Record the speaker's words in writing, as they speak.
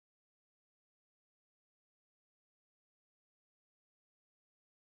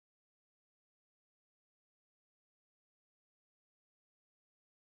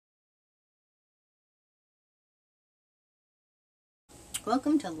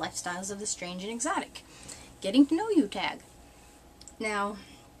Welcome to Lifestyles of the Strange and Exotic. Getting to know you tag. Now,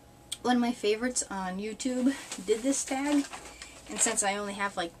 one of my favorites on YouTube did this tag, and since I only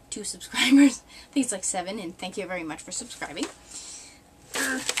have like 2 subscribers, I think it's like 7, and thank you very much for subscribing.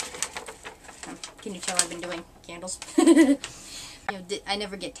 Can you tell I've been doing candles? I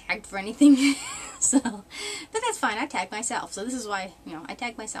never get tagged for anything, but that's fine. I tag myself, so this is why, I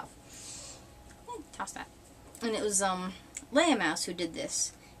tag myself. Toss that. And it was Leia Mouse who did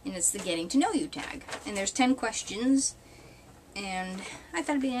this, and it's the Getting to Know You tag. And there's 10 questions, and I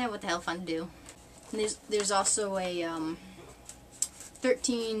thought it'd be what the hell fun to do. And there's also a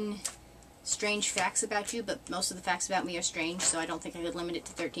 13 strange facts about you, but most of the facts about me are strange, so I don't think I could limit it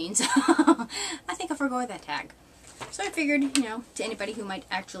to 13. So I think I'll forgo that tag. So I figured, to anybody who might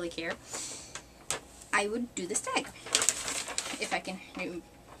actually care, I would do this tag if I can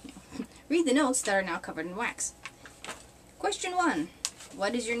read the notes that are now covered in wax. Question 1.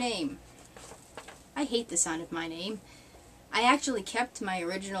 What is your name? I hate the sound of my name. I actually kept my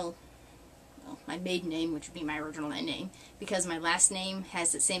original, my maiden name, which would be my original name, because my last name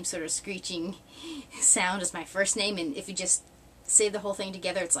has the same sort of screeching sound as my first name, and if you just say the whole thing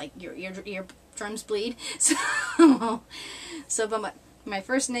together, it's like your eardrums bleed. But my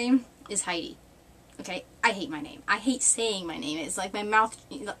first name is Heidi. Okay, I hate my name. I hate saying my name. It's like my mouth,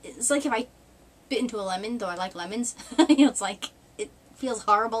 it's like if I bit into a lemon, though I like lemons. It's like, it feels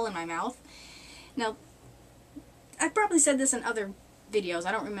horrible in my mouth. Now, I probably said this in other videos,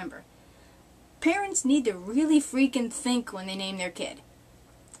 I don't remember. Parents need to really freaking think when they name their kid.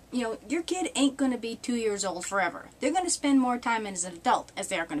 Your kid ain't going to be 2 years old forever. They're going to spend more time as an adult as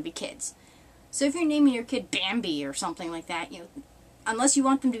they are going to be kids. So if you're naming your kid Bambi or something like that, unless you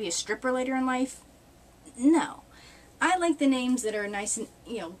want them to be a stripper later in life, no. I like the names that are nice and,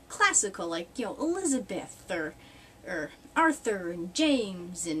 classical, like, Elizabeth or Arthur and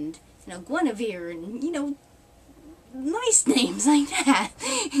James and, Guinevere and, nice names like that.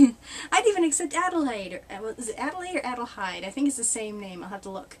 I'd even accept Adelaide, or, is it Adelaide or Adelheid? I think it's the same name. I'll have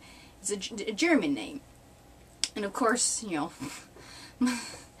to look. It's a German name. And of course,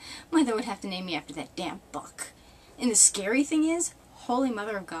 mother would have to name me after that damn book. And the scary thing is, Holy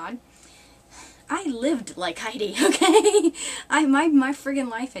Mother of God, I lived like Heidi, okay? My friggin'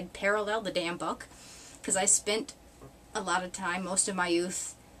 life had paralleled the damn book, because I spent a lot of time, most of my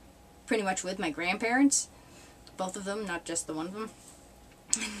youth, pretty much with my grandparents. Both of them, not just the one of them.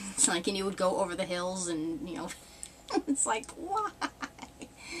 It's like, and you would go over the hills and, it's like, why?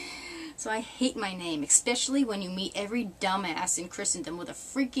 So I hate my name, especially when you meet every dumbass in Christendom with a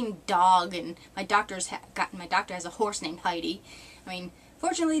freaking dog, and my doctor has a horse named Heidi. I mean,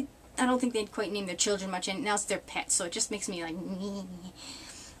 fortunately, I don't think they'd quite name their children much, and now it's their pet, so it just makes me like,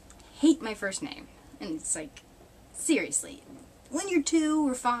 hate my first name. And it's like, seriously, when you're 2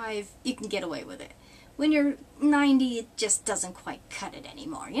 or 5, you can get away with it. When you're 90, it just doesn't quite cut it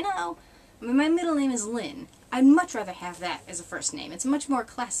anymore, I mean, my middle name is Lynn. I'd much rather have that as a first name. It's much more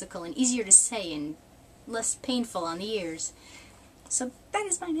classical and easier to say and less painful on the ears. So that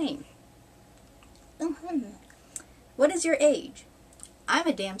is my name. What is your age? I'm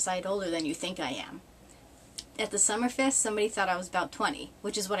a damn sight older than you think I am. At the Summerfest, somebody thought I was about 20,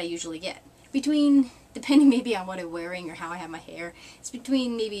 which is what I usually get. Between, depending maybe on what I'm wearing or how I have my hair, it's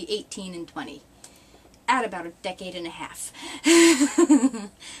between maybe 18 and 20. At about a decade and a half.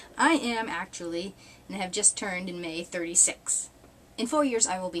 I am actually, and have just turned in May, 36. In 4 years,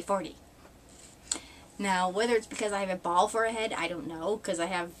 I will be 40. Now, whether it's because I have a ball for a head, I don't know, because I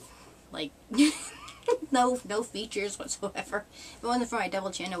have, like, no features whatsoever. If it wasn't for my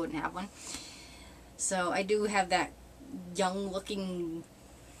double chin, I wouldn't have one. So I do have that young-looking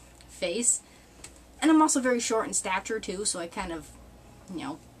face. And I'm also very short in stature, too, so I kind of,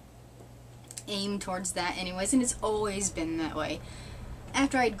 aim towards that anyways, and it's always been that way.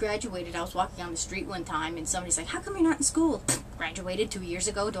 After I'd graduated, I was walking on the street one time, and somebody's like, how come you're not in school? Graduated 2 years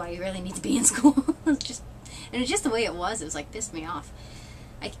ago, do I really need to be in school? It's just the way it was. It was like, pissed me off.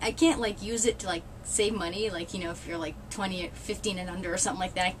 I can't, like, use it to, like, save money, like, if you're, like, 20 or 15 and under or something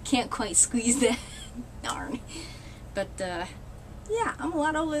like that. I can't quite squeeze that. Darn. But, yeah, I'm a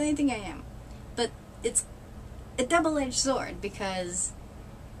lot older than I think I am. But it's a double-edged sword, because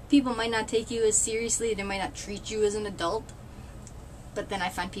people might not take you as seriously, they might not treat you as an adult, but then I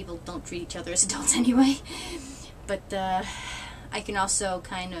find people don't treat each other as adults anyway. But, I can also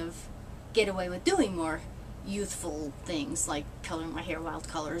kind of get away with doing more youthful things, like coloring my hair wild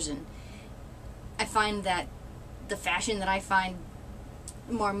colors, and I find that the fashion that I find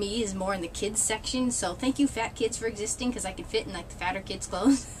more me is more in the kids section, so thank you fat kids for existing, because I can fit in like the fatter kids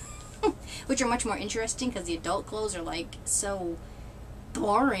clothes. Which are much more interesting, because the adult clothes are like so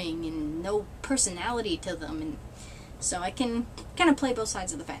boring and no personality to them, and so I can kind of play both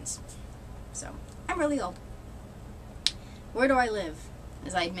sides of the fence. So I'm really old. Where do I live?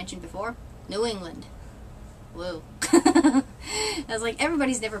 As I mentioned before, New England. Whoa. I was like,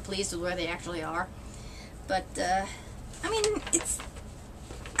 everybody's never pleased with where they actually are. But, I mean,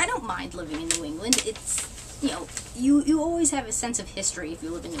 I don't mind living in New England. It's, you know, you always have a sense of history if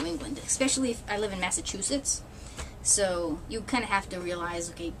you live in New England, especially if I live in Massachusetts. So you kind of have to realize,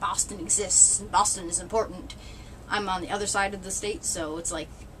 okay, Boston exists, and Boston is important. I'm on the other side of the state, so it's like,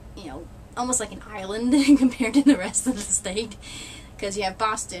 you know, almost like an island compared to the rest of the state. Because you have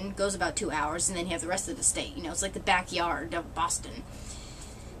Boston, goes about 2 hours, and then you have the rest of the state. You know, it's like the backyard of Boston.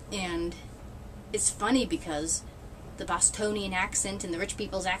 And it's funny because the Bostonian accent and the rich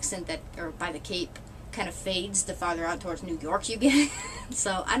people's accent that are by the Cape kind of fades the farther out towards New York you get.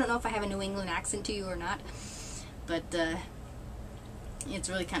 So I don't know if I have a New England accent to you or not. But it's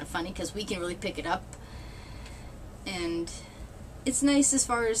really kind of funny because we can really pick it up. And it's nice as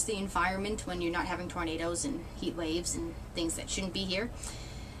far as the environment when you're not having tornadoes and heat waves and things that shouldn't be here.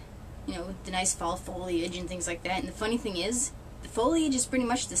 You know, the nice fall foliage and things like that. And the funny thing is, the foliage is pretty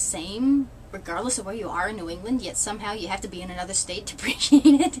much the same regardless of where you are in New England, yet somehow you have to be in another state to appreciate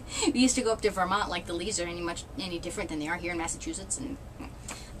it. We used to go up to Vermont, like the leaves are any different than they are here in Massachusetts, and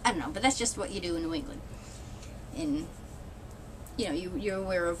I don't know, but that's just what you do in New England. And you know, you're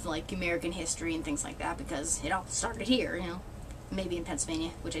aware of like American history and things like that because it all started here, you know. Maybe in Pennsylvania,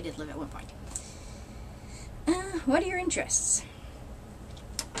 which I did live at one point. What are your interests?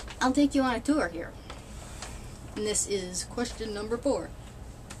 I'll take you on a tour here. And this is question number 4.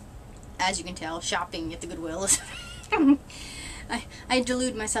 As you can tell, shopping at the Goodwill is... I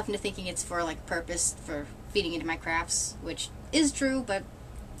delude myself into thinking it's for like purpose, for feeding into my crafts, which is true, but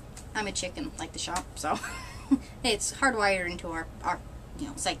I'm a chicken, like to shop, so... Hey, it's hardwired into our you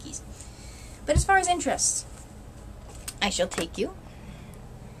know, psyches. But as far as interests, I shall take you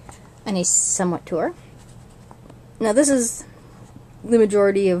on a somewhat tour. Now this is the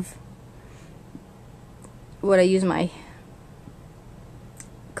majority of what I use my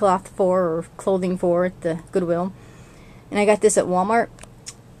cloth for, or clothing for, at the Goodwill. And I got this at Walmart.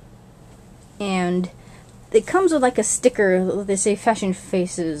 And it comes with like a sticker. They say Fashion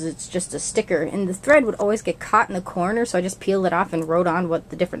Faces. It's just a sticker. And the thread would always get caught in the corner, so I just peeled it off and wrote on what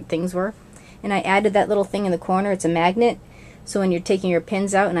the different things were. And I added that little thing in the corner. It's a magnet. So when you're taking your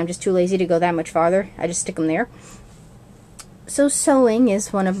pins out and I'm just too lazy to go that much farther, I just stick them there. So sewing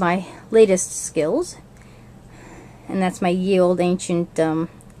is one of my latest skills. And that's my ye old ancient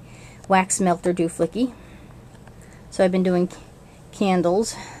wax melter dooflicky. So I've been doing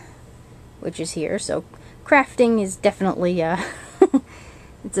candles, which is here. So crafting is definitely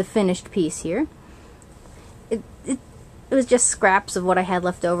it's a finished piece here. It was just scraps of what I had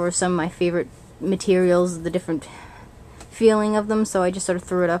left over, some of my favorite materials, the different feeling of them, so I just sort of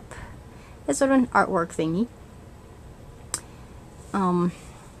threw it up as sort of an artwork thingy.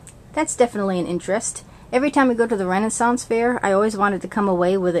 That's definitely an interest. Every time we go to the Renaissance Fair, I always wanted to come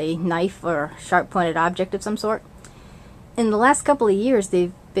away with a knife or sharp-pointed object of some sort. In the last couple of years,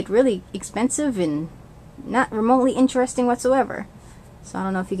 they've been really expensive and not remotely interesting whatsoever. So I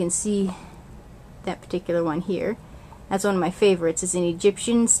don't know if you can see that particular one here. That's one of my favorites. It's an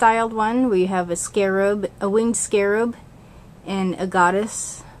Egyptian-styled one where you have a scarab, a winged scarab, and a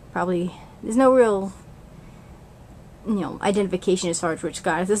goddess. Probably, there's no real, you know, identification as far as which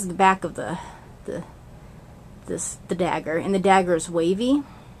goddess. This is the back of the dagger, and the dagger is wavy.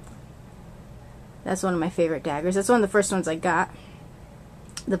 That's one of my favorite daggers. That's one of the first ones I got.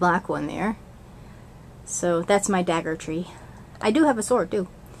 The black one there. So that's my dagger tree. I do have a sword too.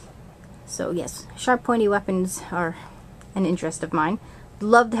 So yes, sharp pointy weapons are an interest of mine.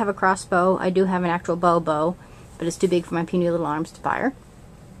 Love to have a crossbow. I do have an actual bow, but it's too big for my puny little arms to fire.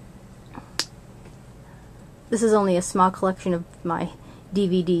 This is only a small collection of my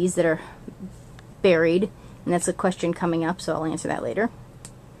DVDs that are buried, and that's a question coming up, so I'll answer that later.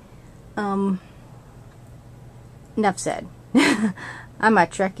 Enough said. I'm a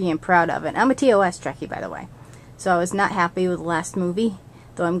Trekkie and proud of it. I'm a TOS Trekkie, by the way. So I was not happy with the last movie,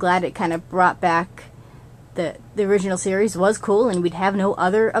 though I'm glad it kind of brought back the original series. Was cool, and we'd have no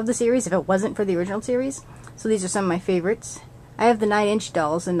other of the series if it wasn't for the original series. So these are some of my favorites. I have the 9-inch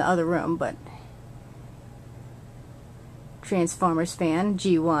dolls in the other room, but Transformers fan,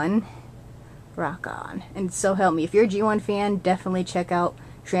 G1, rock on. And so help me, if you're a G1 fan, definitely check out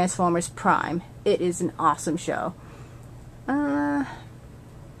Transformers Prime. It is an awesome show.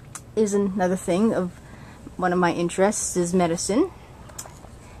 Is another thing of one of my interests is medicine,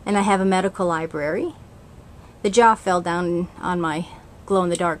 and I have a medical library. The jaw fell down on my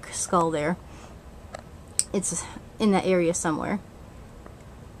glow-in-the-dark skull there. It's in that area somewhere.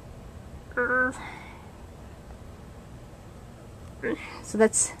 So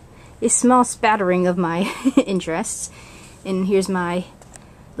that's a small spattering of my interests. And here's my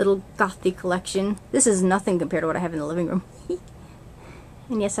little gothy collection. This is nothing compared to what I have in the living room.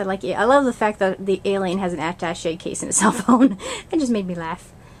 And yes, I like it. I love the fact that the alien has an attaché case in his cell phone. It just made me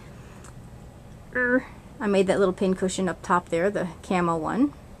laugh. I made that little pin cushion up top there, the camo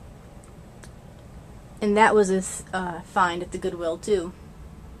one. And that was a find at the Goodwill too.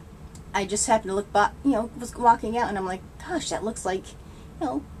 I just happened to look by, was walking out and I'm like, gosh, that looks like,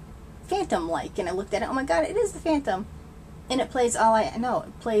 Phantom-like. And I looked at it, oh my god, it is the Phantom. And it plays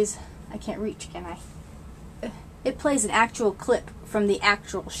I can't reach, can I? It plays an actual clip from the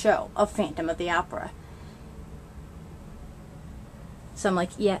actual show of Phantom of the Opera. So I'm like,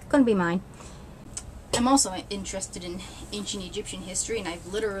 yeah, gonna be mine. I'm also interested in ancient Egyptian history, and I've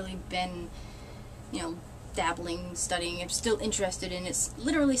literally been, dabbling, studying. I'm still interested in it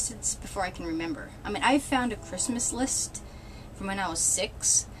literally since before I can remember. I mean, I found a Christmas list from when I was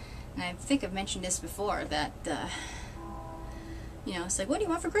 6, and I think I've mentioned this before, that, it's like, what do you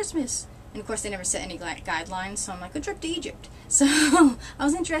want for Christmas? And of course they never set any guidelines, so I'm like, a trip to Egypt. So I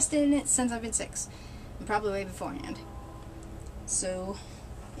was interested in it since I've been 6, and probably way beforehand. So,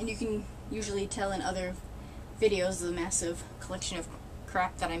 and you can usually tell in other videos the massive collection of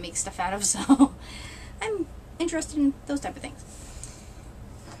crap that I make stuff out of, so I'm interested in those type of things.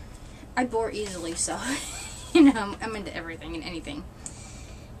 I bore easily, so I'm into everything and anything.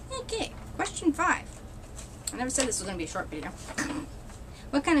 Okay, question 5. I never said this was going to be a short video.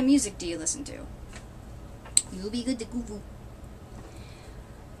 What kind of music do you listen to? You'll be good to goo-goo.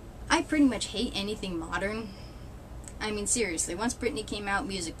 I pretty much hate anything modern. I mean, seriously, once Britney came out,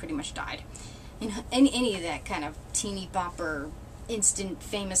 music pretty much died. Any of that kind of teeny bopper, instant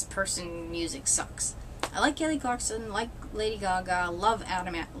famous person music sucks. I like Kelly Clarkson, like Lady Gaga, love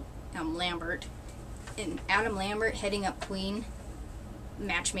Adam Lambert. And Adam Lambert heading up Queen,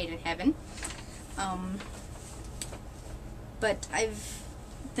 match made in heaven. But I've,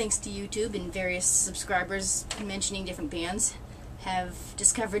 thanks to YouTube and various subscribers mentioning different bands, have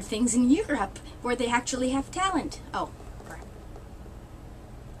discovered things in Europe where they actually have talent. Oh, crap.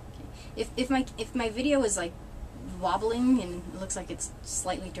 Okay. If my video is like wobbling and it looks like it's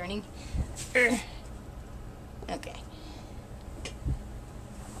slightly turning, okay.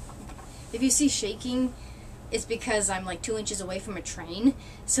 If you see shaking, it's because I'm like 2 inches away from a train,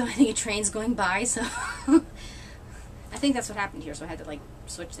 so I think a train's going by, so I think that's what happened here, so I had to like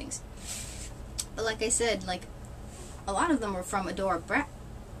switch things. But like I said, like a lot of them were from Adora Brat,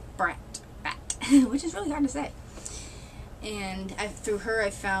 which is really hard to say. And through her I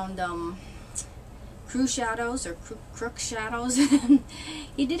found Crew Shadows or Crook Shadows.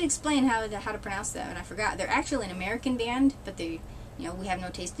 He did explain how to pronounce that, and I forgot. They're actually an American band, but they, we have no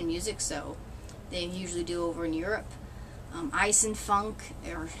taste in music, so they usually do over in Europe. Ice and Funk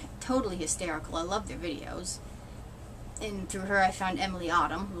are totally hysterical. I love their videos. And through her I found Emily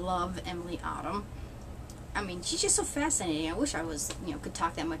Autumn. Love Emily Autumn. I mean, she's just so fascinating. I wish I was, could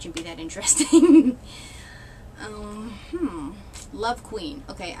talk that much and be that interesting. Love Queen.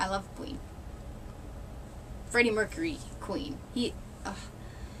 Okay, I love Queen. Freddie Mercury, Queen.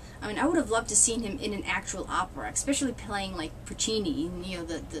 I mean, I would have loved to seen him in an actual opera, especially playing like Puccini,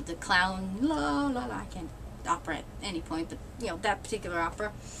 the clown, la la la. I can't opera at any point, but that particular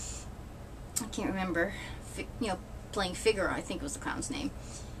opera. I can't remember. Playing Figaro, I think was the clown's name.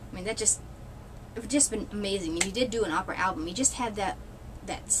 I mean, it would just been amazing. And he did do an opera album. He just had that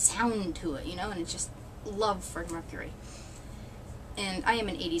sound to it, and it's just love Freddie Mercury. And I am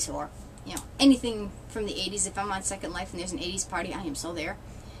an 80s whore. Anything from the 80s. If I'm on Second Life and there's an 80s party, I am so there.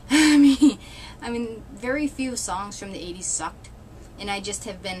 I mean, very few songs from the 80s sucked, and I just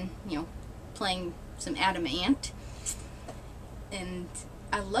have been, playing some Adam Ant, and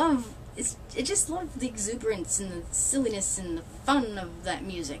I just love the exuberance and the silliness and the fun of that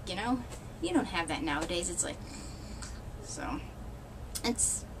music, You don't have that nowadays. It's like, so, and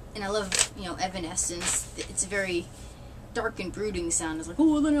I love, Evanescence. It's a very dark and brooding sound. It's like,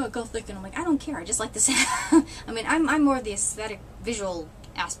 oh, they're not gothic, and I'm like, I don't care. I just like the sound. I mean, I'm more the aesthetic, visual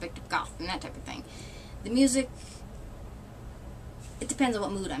aspect of goth and that type of thing. The music, it depends on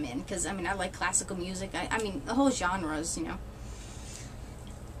what mood I'm in, because I mean, I like classical music. I mean, the whole genres,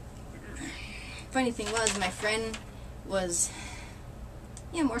 Funny thing was, my friend was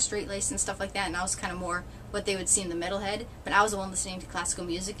more straight-laced and stuff like that, and I was kind of more what they would see in the metalhead, but I was the one listening to classical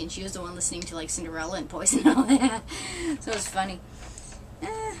music, and she was the one listening to like Cinderella and Poison and all that. So it was funny.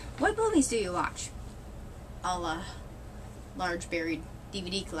 What movies do you watch? All large buried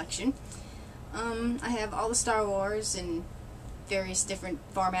DVD collection. I have all the Star Wars in various different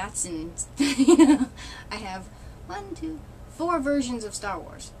formats, and I have 4 versions of Star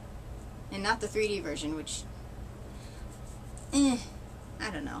Wars, and not the 3D version, which, I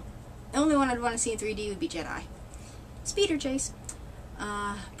don't know. The only one I'd want to see in 3D would be Jedi. Speeder Chase.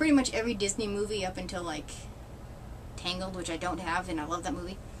 Pretty much every Disney movie up until, like, Tangled, which I don't have, and I love that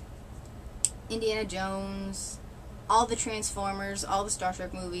movie. Indiana Jones, all the Transformers, all the Star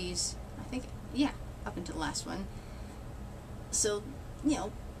Trek movies. I think, yeah, up until the last one. So, you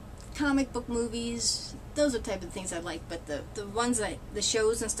know, comic book movies, those are the type of things I like, but the ones the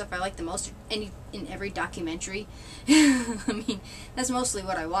shows and stuff I like the most are in every documentary. I mean, that's mostly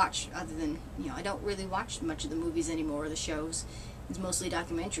what I watch, other than, you know, I don't really watch much of the movies anymore, or the shows. It's mostly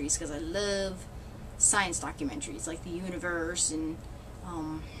documentaries, because I love science documentaries, like the universe, and,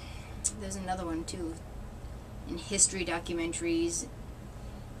 there's another one, too, and history documentaries.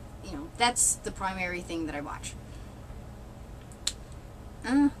 You know, that's the primary thing that I watch.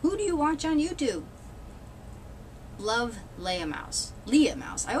 Who do you watch on YouTube? Love Leah Mouse. Leah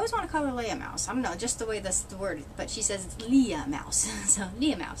Mouse. I always want to call her Leah Mouse. I don't know, just the way that's the word, but she says it's Leah Mouse. So,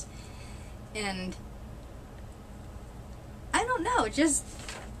 Leah Mouse. And I don't know, just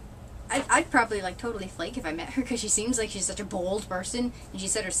I'd probably, like, totally flake if I met her, because she seems like she's such a bold person, and she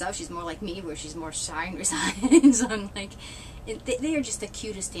said herself she's more like me, where she's more shy and resigned. So I'm like, they are just the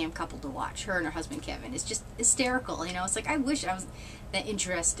cutest damn couple to watch, her and her husband Kevin. It's just hysterical, you know. It's like, I wish I was that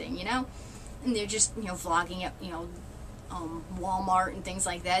interesting, you know. And they're just, you know, vlogging at, you know, Walmart and things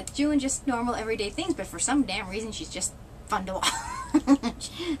like that, doing just normal everyday things, but for some damn reason she's just fun to watch.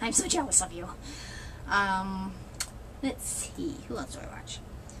 I'm so jealous of you. Let's see, who else do I watch?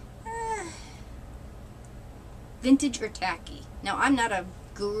 Vintage or Tacky. Now, I'm not a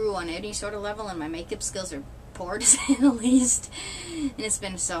guru on any sort of level, and my makeup skills are poor, to say the least. And it's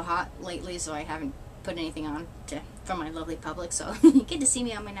been so hot lately, so I haven't put anything on for my lovely public, so you get to see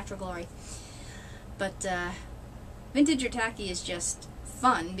me on my natural glory. But Vintage or Tacky is just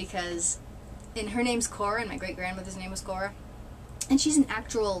fun, because her name's Cora, and my great-grandmother's name was Cora, and she's an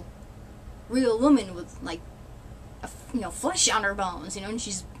actual real woman with, like, you know, flesh on her bones, you know, and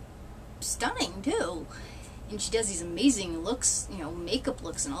she's stunning, too. And she does these amazing looks, you know, makeup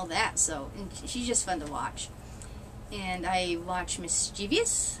looks and all that, so, and she's just fun to watch. And I watch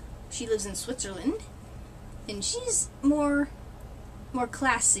Mischievous. She lives in Switzerland, and she's more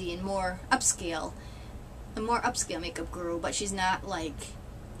classy and more upscale, a more upscale makeup guru, but she's not, like,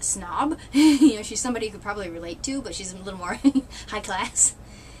 a snob. You know, she's somebody you could probably relate to, but she's a little more high class.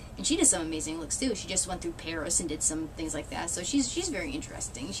 And she does some amazing looks, too. She just went through Paris and did some things like that, so she's very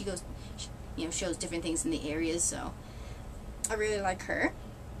interesting. She goes, you know, shows different things in the areas, so I really like her.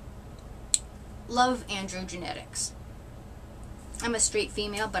 Love Andrew Genetics. I'm a straight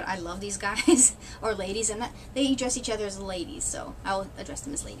female, but I love these guys, or ladies, and they address each other as ladies, so I'll address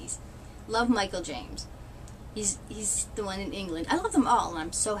them as ladies. Love Michael James. He's the one in England. I love them all, and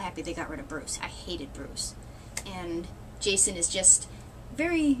I'm so happy they got rid of Bruce. I hated Bruce. And Jason is just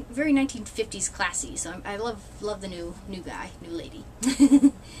very, very 1950s classy, so I love the new guy, new lady.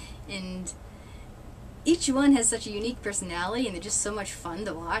 And each one has such a unique personality, and they're just so much fun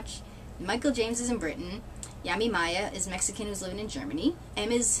to watch. Michael James is in Britain. Yami Maya is Mexican who's living in Germany.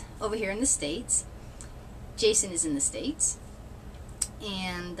 Em is over here in the States. Jason is in the States.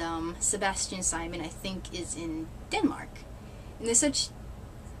 And Sebastian Simon, I think, is in Denmark. And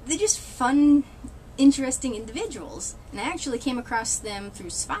they're just fun, interesting individuals. And I actually came across them through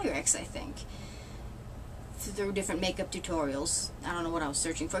Spyrex, I think. Through different makeup tutorials. I don't know what I was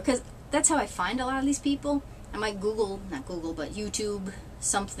searching for, because that's how I find a lot of these people. I might not Google, but YouTube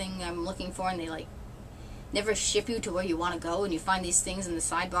something I'm looking for, and they, like, never ship you to where you want to go, and you find these things in the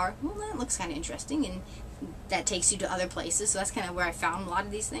sidebar. Well, that looks kind of interesting, and that takes you to other places, so that's kind of where I found a lot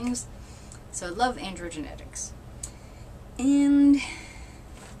of these things. So I love Andrew Genetics. And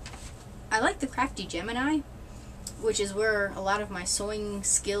I like the Crafty Gemini, which is where a lot of my sewing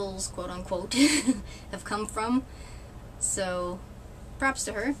skills, quote-unquote, have come from. So, props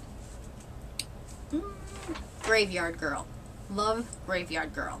to her. Graveyard Girl. Love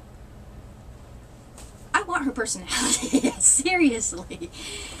Graveyard Girl. I want her personality. Seriously.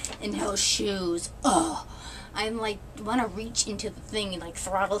 And those shoes. Oh, I'm like, want to reach into the thing and like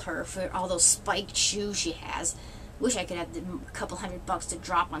throttle her for all those spiked shoes she has. Wish I could have a couple $100 to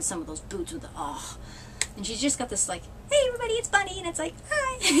drop on some of those boots with the, oh. And she's just got this like, hey everybody, it's Bunny, and it's like,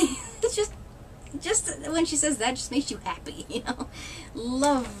 hi. It's just when she says that, just makes you happy, you know.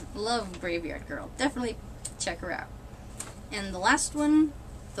 Love Graveyard Girl. Definitely check her out. And the last one,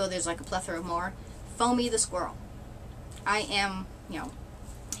 though there's like a plethora more, Foamy the Squirrel. I am you know,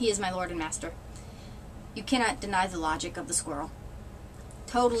 he is my lord and master. You cannot deny the logic of the squirrel.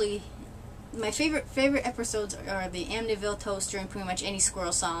 Totally. My favorite episodes are the Amityville Toaster and pretty much any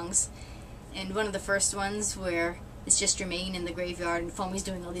squirrel songs. And one of the first ones where it's just Jermaine in the graveyard and Foamy's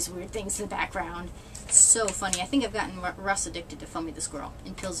doing all these weird things in the background. It's so funny. I think I've gotten Russ addicted to Foamy the squirrel.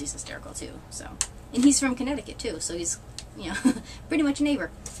 And Pilsy's hysterical too. So, and he's from Connecticut too, so he's, you know, pretty much a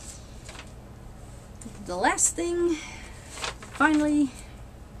neighbor. The last thing, finally,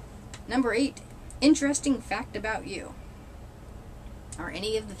 number 8, interesting fact about you. Are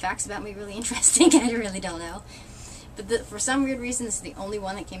any of the facts about me really interesting? I really don't know. But for some weird reason, this is the only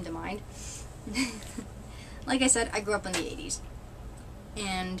one that came to mind. Like I said, I grew up in the 80s.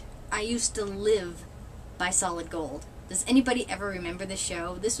 And I used to live by Solid Gold. Does anybody ever remember this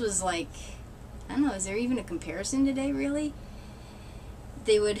show? This was like, I don't know, is there even a comparison today, really?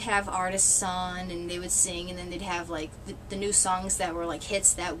 They would have artists on, and they would sing, and then they'd have, like, the new songs that were, like,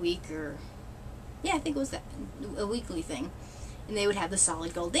 hits that week, or... Yeah, I think it was a weekly thing. And they would have the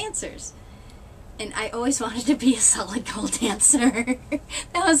Solid Gold dancers. And I always wanted to be a Solid Gold dancer.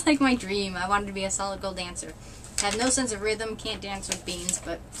 That was like my dream. I wanted to be a Solid Gold dancer. I have no sense of rhythm, can't dance with beans,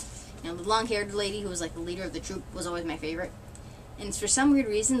 but, you know, the long-haired lady who was like the leader of the troupe was always my favorite. And for some weird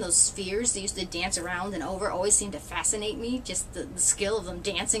reason, those spheres they used to dance around and over always seemed to fascinate me. Just the skill of them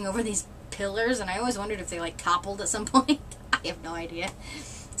dancing over these pillars, and I always wondered if they, like, toppled at some point. I have no idea.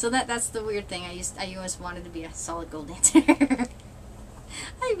 So that's the weird thing. I always wanted to be a Solid Gold dancer.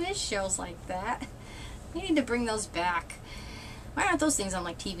 I miss shows like that. We need to bring those back. Why aren't those things on,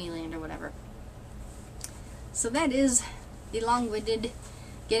 like, TV Land or whatever? So that is the long-winded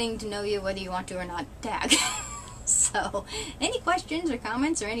getting to know you whether you want to or not tag. So, any questions or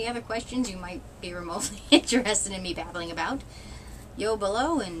comments or any other questions you might be remotely interested in me babbling about, yo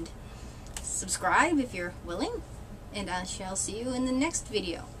below, and subscribe if you're willing. And I shall see you in the next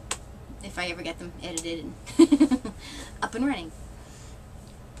video, if I ever get them edited and up and running.